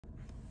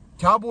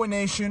Cowboy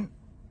Nation,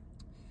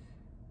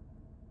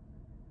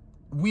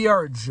 we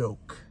are a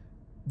joke.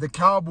 The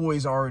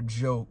Cowboys are a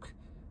joke.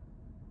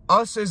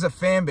 Us as a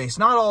fan base,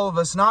 not all of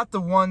us, not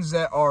the ones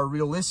that are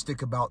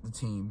realistic about the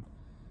team,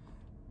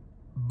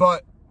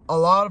 but a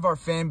lot of our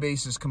fan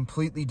base is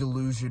completely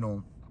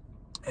delusional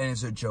and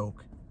it's a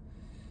joke.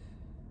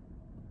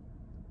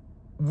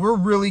 We're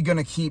really going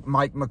to keep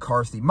Mike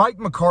McCarthy. Mike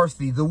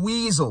McCarthy, the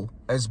weasel,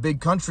 as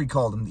Big Country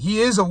called him. He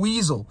is a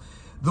weasel.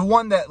 The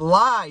one that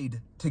lied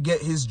to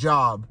get his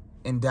job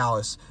in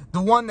Dallas.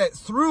 The one that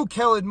threw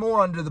Kellen Moore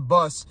under the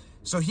bus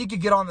so he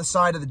could get on the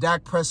side of the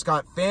Dak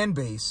Prescott fan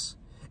base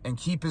and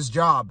keep his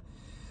job.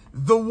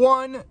 The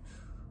one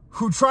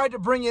who tried to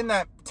bring in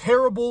that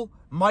terrible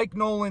Mike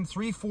Nolan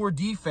 3-4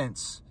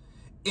 defense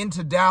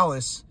into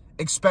Dallas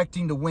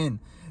expecting to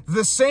win.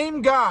 The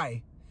same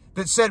guy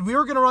that said we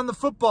were going to run the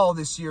football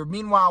this year.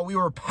 Meanwhile, we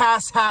were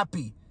pass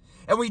happy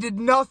and we did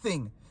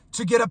nothing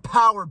to get a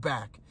power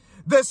back.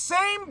 The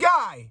same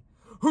guy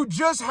who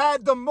just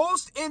had the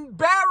most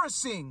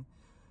embarrassing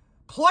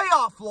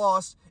playoff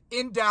loss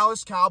in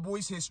Dallas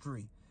Cowboys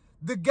history.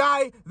 The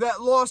guy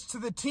that lost to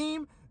the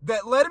team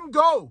that let him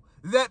go,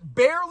 that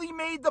barely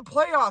made the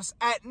playoffs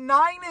at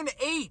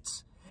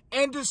 9-8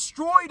 and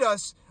destroyed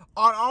us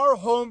on our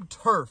home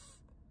turf.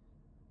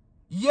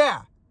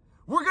 Yeah,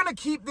 we're going to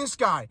keep this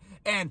guy.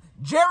 And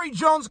Jerry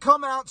Jones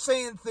coming out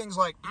saying things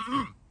like,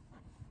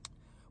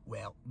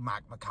 well,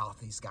 Mike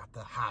McCarthy's got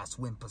the highest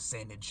win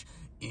percentage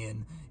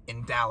in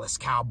Dallas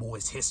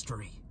Cowboys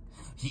history.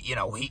 He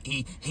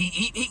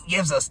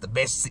gives us the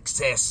best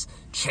success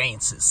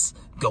chances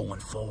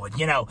going forward.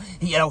 He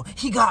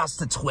got us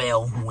to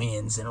 12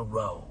 wins in a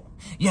row.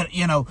 He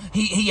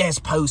has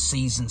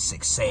postseason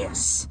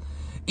success.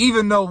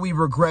 Even though we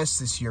regressed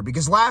this year,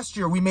 because last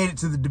year we made it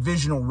to the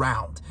divisional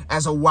round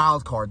as a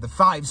wild card, the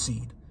 5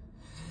 seed.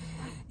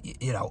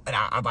 And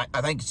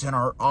I think it's in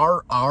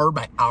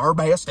our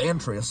best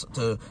interest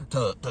to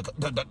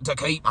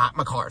keep Mike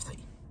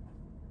McCarthy.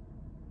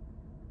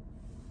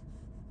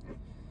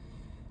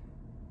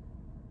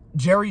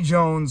 Jerry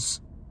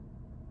Jones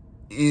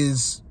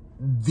is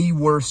the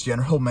worst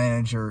general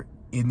manager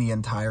in the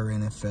entire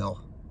NFL.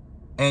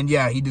 And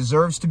yeah, he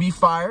deserves to be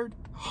fired,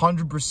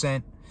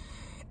 100%.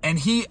 And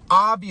he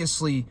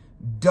obviously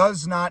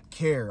does not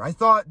care. I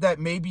thought that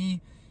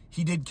maybe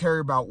he did care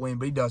about Wayne,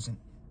 but he doesn't.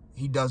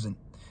 He doesn't.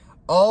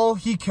 All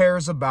he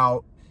cares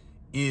about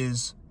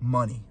is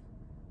money.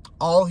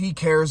 All he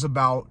cares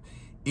about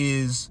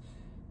is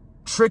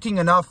tricking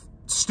enough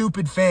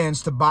stupid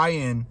fans to buy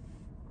in,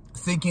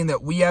 thinking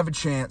that we have a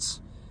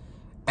chance,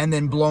 and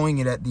then blowing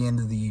it at the end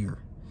of the year.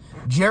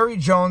 Jerry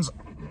Jones,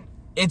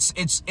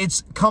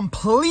 it's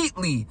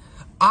completely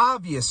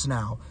obvious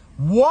now,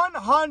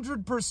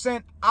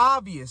 100%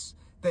 obvious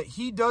that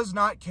he does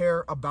not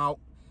care about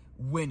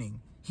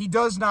winning. He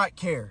does not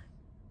care.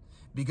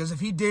 Because if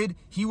he did,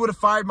 he would have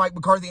fired Mike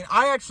McCarthy. And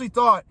I actually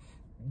thought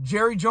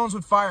Jerry Jones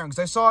would fire him because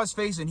I saw his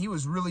face and he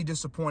was really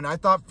disappointed. I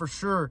thought for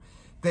sure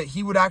that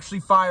he would actually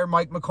fire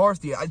Mike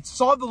McCarthy. I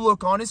saw the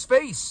look on his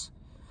face.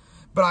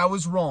 But I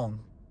was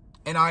wrong.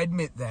 And I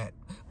admit that.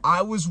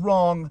 I was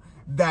wrong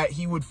that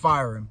he would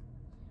fire him.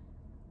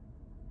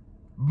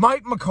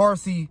 Mike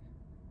McCarthy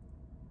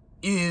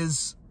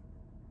is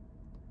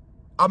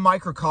a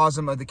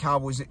microcosm of the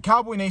Cowboys.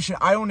 Cowboy Nation,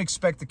 I don't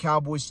expect the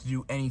Cowboys to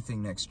do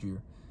anything next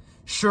year.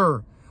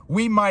 Sure,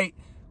 we might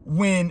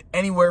win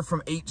anywhere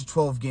from 8 to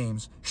 12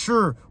 games.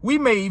 Sure, we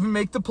may even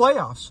make the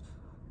playoffs.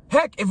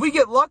 Heck, if we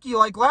get lucky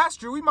like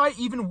last year, we might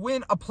even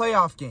win a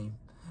playoff game.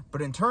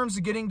 But in terms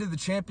of getting to the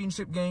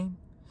championship game,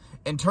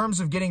 in terms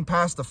of getting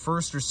past the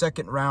first or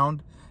second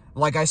round,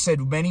 like I said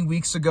many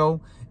weeks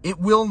ago, it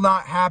will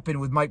not happen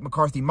with Mike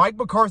McCarthy. Mike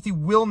McCarthy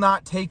will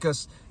not take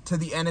us to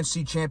the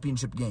NFC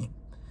Championship game.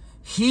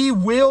 He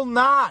will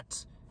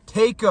not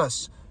take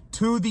us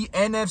to the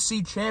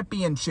NFC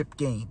Championship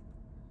game.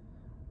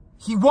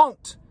 He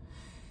won't.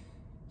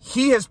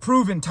 He has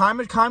proven time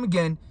and time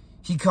again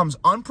he comes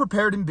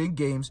unprepared in big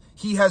games.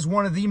 He has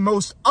one of the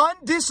most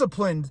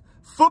undisciplined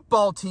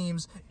football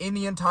teams in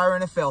the entire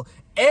NFL.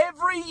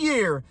 Every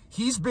year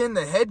he's been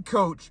the head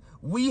coach,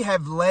 we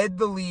have led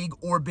the league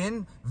or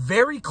been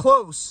very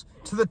close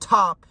to the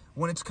top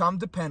when it's come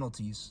to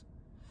penalties.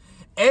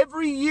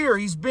 Every year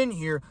he's been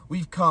here,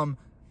 we've come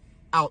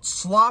out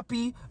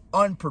sloppy,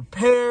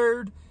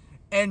 unprepared,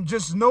 and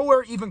just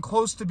nowhere even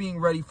close to being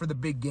ready for the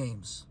big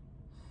games.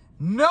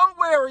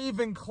 Nowhere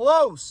even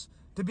close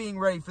to being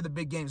ready for the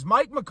big games.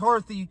 Mike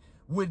McCarthy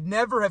would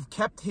never have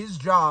kept his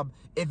job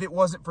if it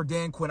wasn't for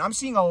Dan Quinn. I'm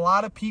seeing a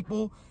lot of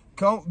people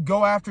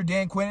go after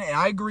Dan Quinn, and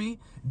I agree.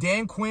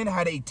 Dan Quinn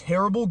had a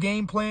terrible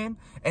game plan,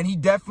 and he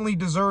definitely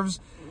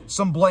deserves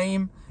some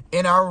blame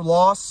in our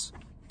loss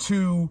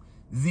to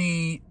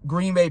the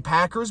Green Bay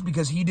Packers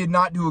because he did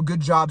not do a good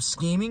job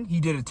scheming. He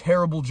did a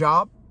terrible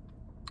job.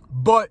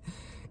 But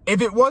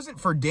if it wasn't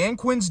for Dan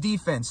Quinn's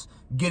defense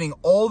getting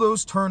all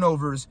those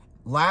turnovers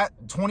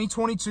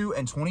 2022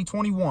 and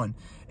 2021,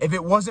 if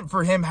it wasn't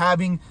for him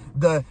having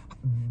the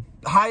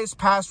highest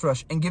pass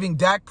rush and giving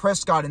Dak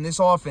Prescott in this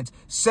offense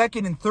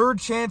second and third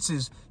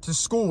chances to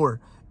score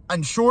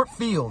on short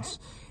fields,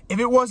 if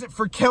it wasn't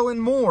for Kellen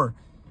Moore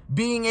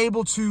being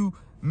able to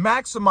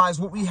maximize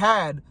what we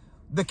had,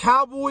 the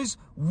Cowboys,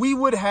 we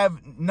would have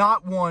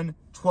not won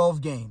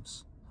 12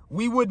 games.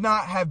 We would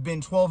not have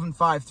been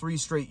 12-5 3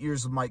 straight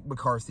years of Mike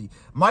McCarthy.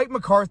 Mike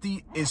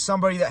McCarthy is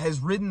somebody that has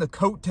ridden the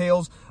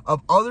coattails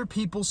of other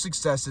people's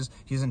successes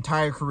his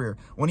entire career.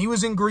 When he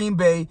was in Green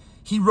Bay,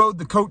 he rode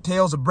the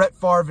coattails of Brett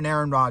Favre and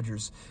Aaron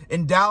Rodgers.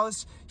 In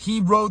Dallas,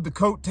 he rode the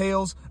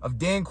coattails of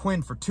Dan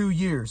Quinn for 2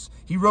 years.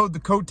 He rode the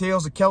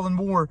coattails of Kellen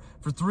Moore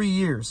for 3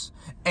 years.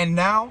 And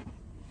now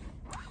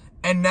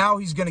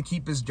he's going to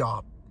keep his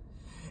job.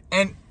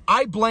 And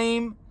I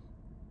blame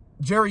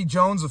Jerry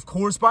Jones, of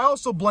course, but I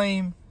also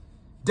blame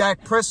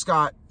Dak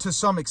Prescott to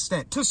some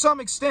extent,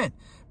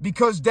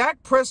 because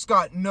Dak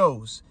Prescott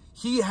knows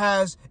he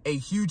has a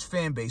huge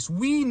fan base.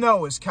 We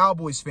know as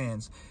Cowboys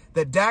fans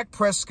that Dak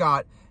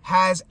Prescott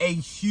has a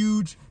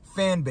huge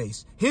fan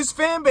base. His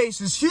fan base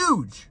is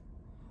huge,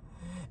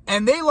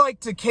 and they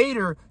like to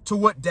cater to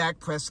what Dak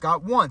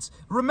Prescott wants.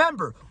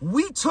 Remember,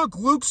 we took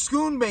Luke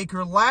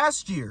Schoonmaker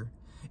last year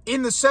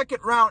in the second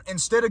round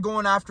instead of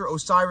going after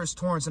Osiris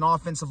Torrance, an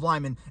offensive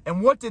lineman,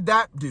 and what did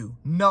that do?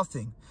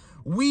 Nothing.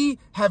 We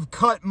have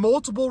cut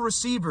multiple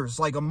receivers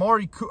like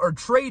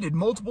traded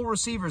multiple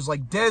receivers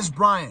like Dez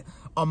Bryant,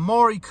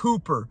 Amari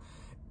Cooper,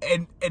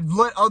 and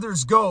let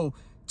others go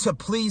to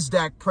please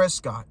Dak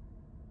Prescott.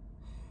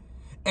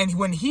 And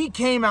when he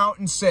came out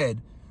and said,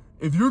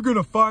 if you're going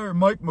to fire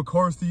Mike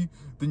McCarthy,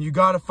 then you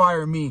got to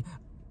fire me,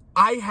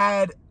 I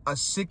had a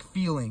sick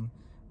feeling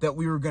that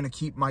we were going to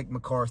keep Mike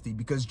McCarthy,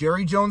 because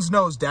Jerry Jones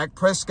knows Dak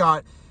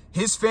Prescott,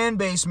 his fan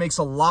base makes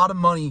a lot of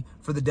money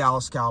for the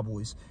Dallas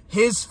Cowboys.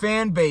 His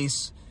fan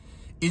base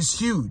is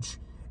huge,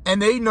 and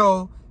they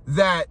know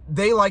that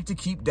they like to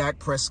keep Dak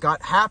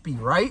Prescott happy,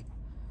 right?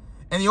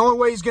 And the only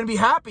way he's going to be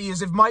happy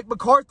is if Mike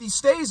McCarthy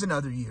stays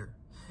another year.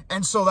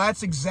 And so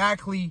that's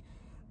exactly,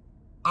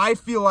 I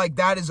feel like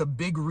that is a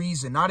big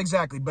reason, not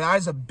exactly, but that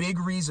is a big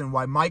reason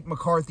why Mike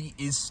McCarthy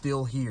is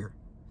still here,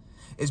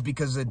 is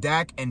because of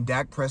Dak and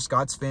Dak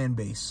Prescott's fan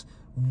base.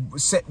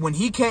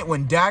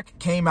 When Dak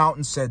came out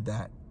and said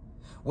that,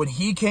 when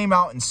he came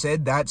out and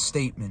said that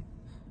statement,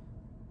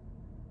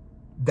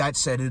 that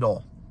said it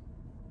all.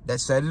 That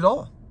said it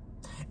all.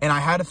 And I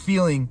had a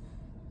feeling,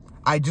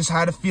 I just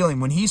had a feeling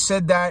when he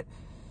said that,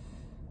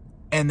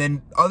 and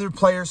then other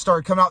players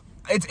started coming out.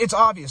 It's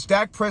obvious.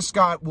 Dak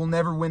Prescott will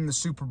never win the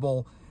Super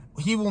Bowl.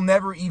 He will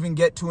never even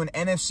get to an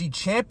NFC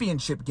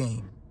championship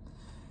game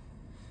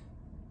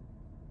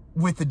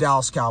with the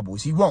Dallas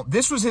Cowboys. He won't.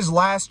 This was his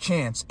last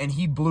chance, and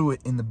he blew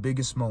it in the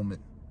biggest moment.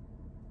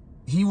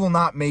 He will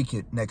not make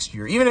it next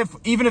year. Even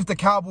if the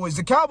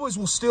Cowboys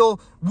will still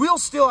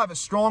have a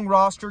strong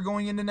roster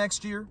going into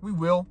next year. We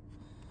will.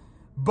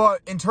 But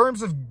in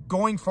terms of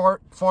going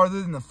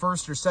farther than the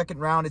first or second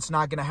round, it's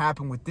not going to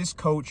happen with this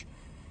coach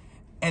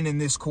and in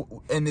this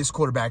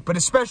quarterback. But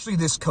especially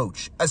this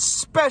coach.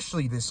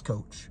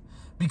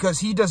 Because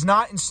he does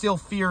not instill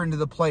fear into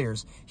the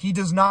players. He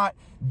does not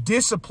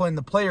discipline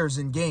the players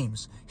in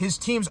games. His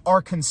teams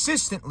are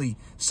consistently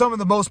some of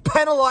the most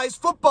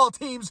penalized football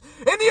teams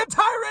in the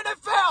entire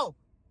NFL.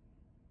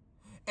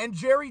 And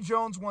Jerry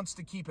Jones wants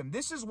to keep him.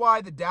 This is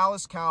why the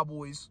Dallas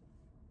Cowboys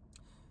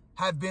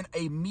have been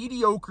a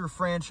mediocre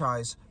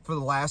franchise for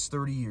the last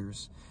 30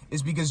 years.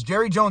 Is because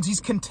Jerry Jones,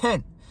 he's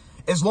content.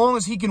 As long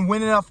as he can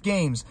win enough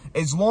games,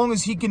 as long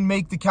as he can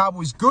make the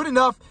Cowboys good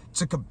enough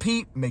to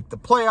compete, make the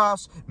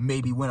playoffs,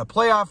 maybe win a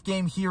playoff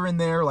game here and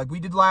there like we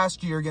did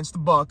last year against the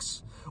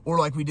Bucs, or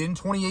like we did in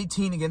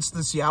 2018 against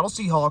the Seattle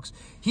Seahawks,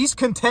 he's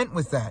content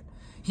with that.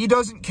 He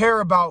doesn't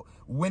care about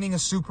winning a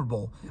Super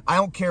Bowl. I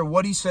don't care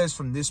what he says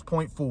from this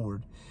point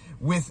forward.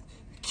 With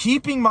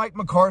keeping Mike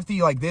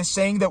McCarthy like this,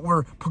 saying that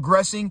we're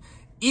progressing,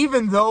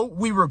 even though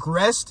we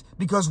regressed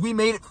because we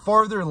made it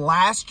farther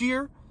last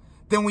year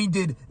than we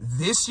did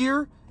this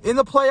year in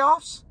the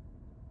playoffs,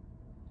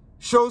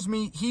 shows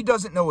me he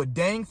doesn't know a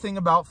dang thing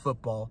about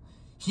football.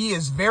 He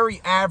is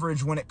very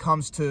average when it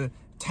comes to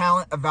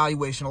talent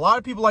evaluation. A lot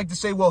of people like to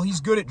say, well,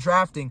 he's good at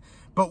drafting,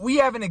 but we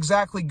haven't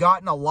exactly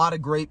gotten a lot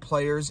of great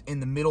players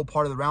in the middle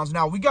part of the rounds.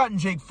 Now, we've gotten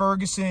Jake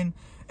Ferguson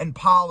and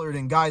Pollard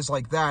and guys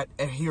like that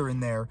here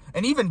and there,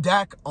 and even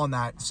Dak on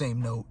that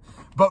same note.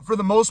 But for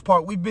the most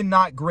part, we've been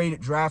not great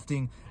at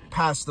drafting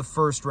past the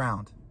first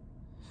round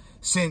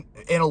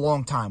in a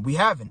long time. We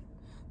haven't.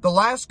 The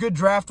last good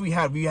draft we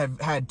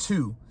have had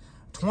two.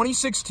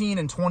 2016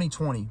 and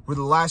 2020 were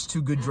the last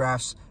two good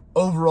drafts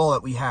overall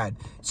that we had.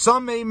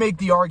 Some may make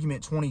the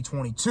argument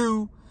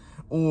 2022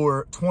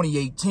 or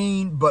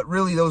 2018, but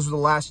really those were the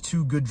last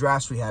two good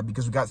drafts we had,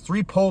 because we got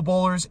 3 Pro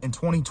Bowlers in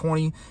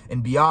 2020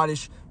 in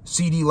Biotish,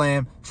 CeeDee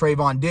Lamb,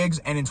 Trayvon Diggs,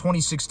 and in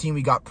 2016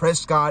 we got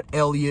Prescott,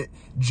 Elliott,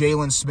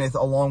 Jalen Smith,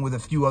 along with a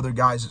few other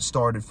guys that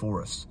started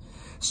for us.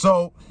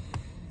 So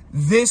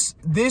this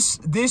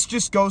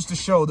just goes to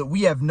show that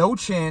we have no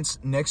chance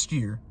next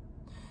year.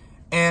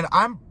 And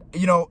I'm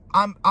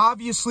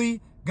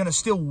obviously going to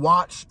still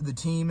watch the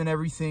team and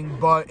everything,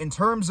 but in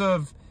terms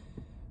of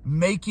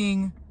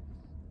making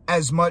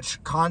as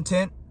much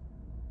content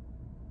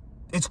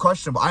it's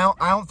questionable. I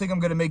don't think I'm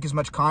going to make as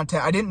much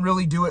content. I didn't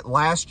really do it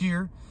last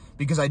year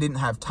because I didn't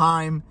have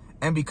time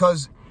and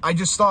because I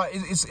just thought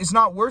it's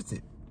not worth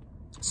it.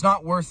 It's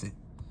not worth it.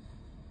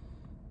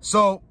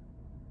 So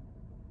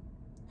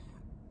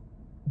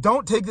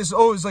don't take this,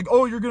 oh, it's like,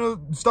 oh, you're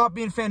going to stop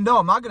being a fan. No,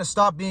 I'm not going to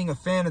stop being a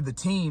fan of the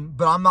team,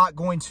 but I'm not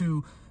going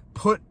to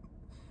put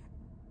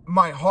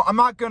my heart, I'm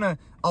not going to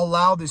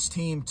allow this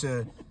team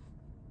to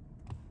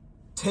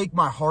take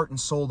my heart and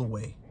soul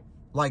away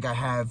like I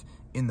have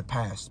in the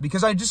past,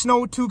 because I just know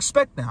what to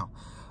expect now.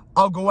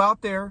 I'll go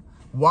out there,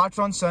 watch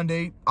on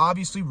Sunday,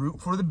 obviously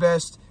root for the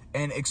best,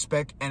 and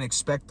expect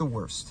the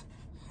worst.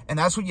 And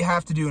that's what you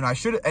have to do. And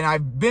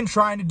I've been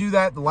trying to do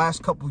that the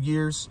last couple of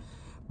years,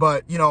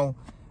 but you know,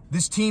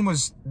 this team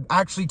was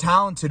actually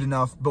talented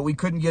enough, but we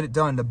couldn't get it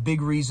done. The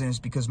big reason is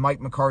because Mike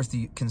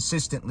McCarthy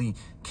consistently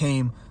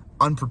came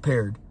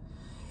unprepared.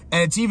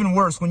 And it's even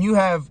worse when you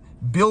have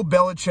Bill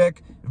Belichick,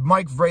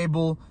 Mike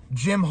Vrabel,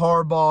 Jim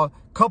Harbaugh,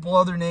 a couple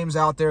other names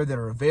out there that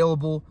are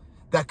available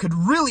that could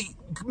really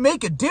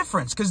make a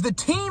difference, because the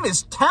team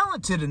is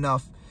talented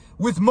enough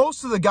with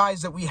most of the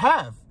guys that we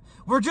have.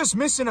 We're just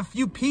missing a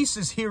few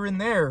pieces here and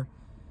there.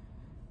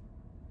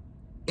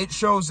 It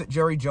shows that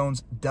Jerry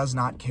Jones does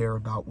not care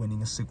about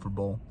winning a Super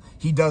Bowl.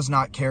 He does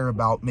not care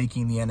about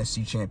making the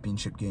NFC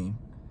Championship game.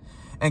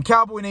 And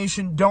Cowboy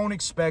Nation, don't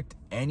expect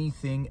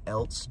anything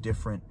else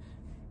different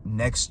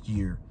next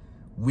year.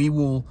 We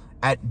will,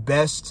 at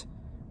best,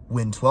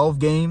 win 12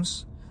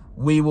 games.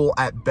 We will,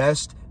 at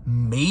best,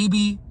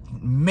 maybe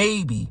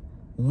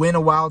win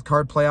a wild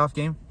card playoff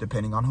game,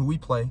 depending on who we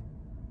play.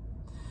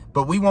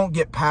 But we won't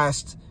get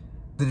past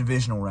the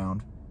divisional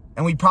round.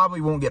 And we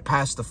probably won't get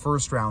past the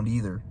first round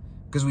either,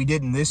 because we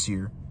didn't this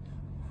year.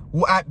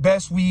 Well, at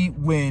best, we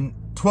win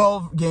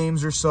 12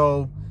 games or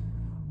so.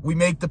 We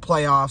make the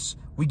playoffs.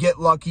 We get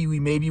lucky. We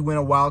maybe win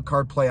a wild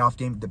card playoff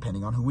game,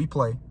 depending on who we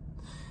play.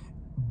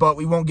 But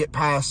we won't get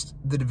past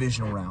the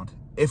divisional round.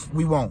 If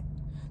we won't.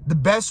 The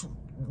best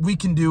we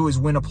can do is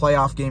win a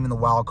playoff game in the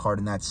wild card,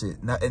 and that's it.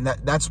 And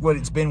that's what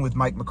it's been with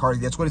Mike McCarthy.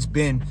 That's what it's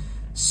been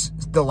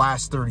the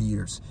last 30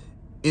 years,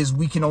 is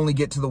we can only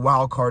get to the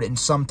wild card and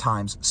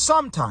sometimes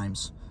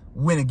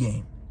win a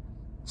game.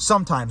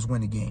 Sometimes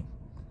win a game.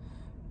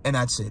 And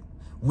that's it.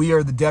 We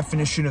are the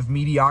definition of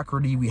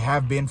mediocrity. We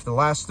have been for the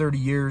last 30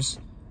 years.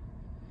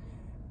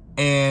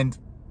 And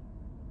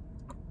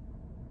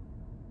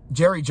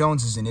Jerry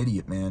Jones is an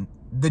idiot, man.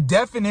 The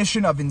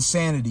definition of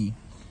insanity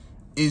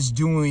is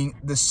doing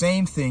the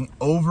same thing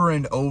over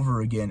and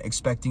over again,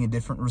 expecting a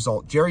different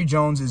result. Jerry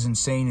Jones is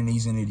insane and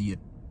he's an idiot.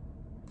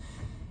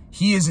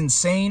 He is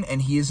insane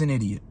and he is an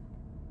idiot.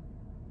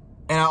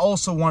 And I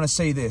also want to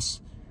say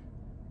this.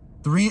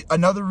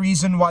 Another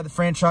reason why the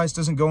franchise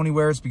doesn't go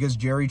anywhere is because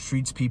Jerry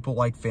treats people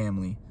like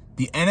family.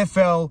 The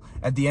NFL,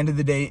 at the end of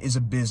the day, is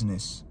a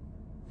business.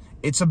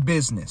 It's a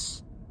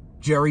business.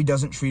 Jerry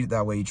doesn't treat it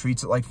that way. He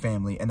treats it like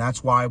family, and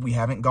that's why we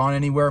haven't gone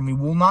anywhere, and we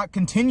will not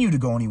continue to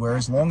go anywhere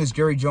as long as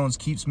Jerry Jones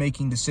keeps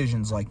making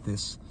decisions like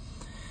this,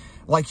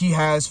 like he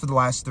has for the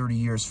last 30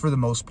 years, for the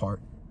most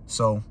part.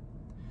 So,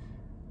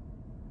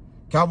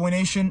 Cowboy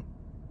Nation,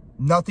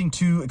 nothing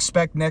to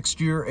expect next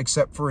year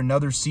except for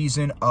another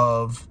season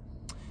of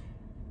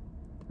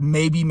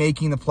maybe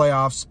making the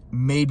playoffs,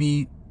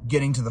 maybe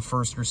getting to the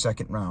first or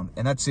second round,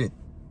 and that's it.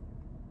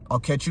 I'll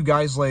catch you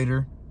guys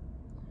later.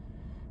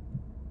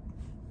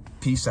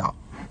 Peace out.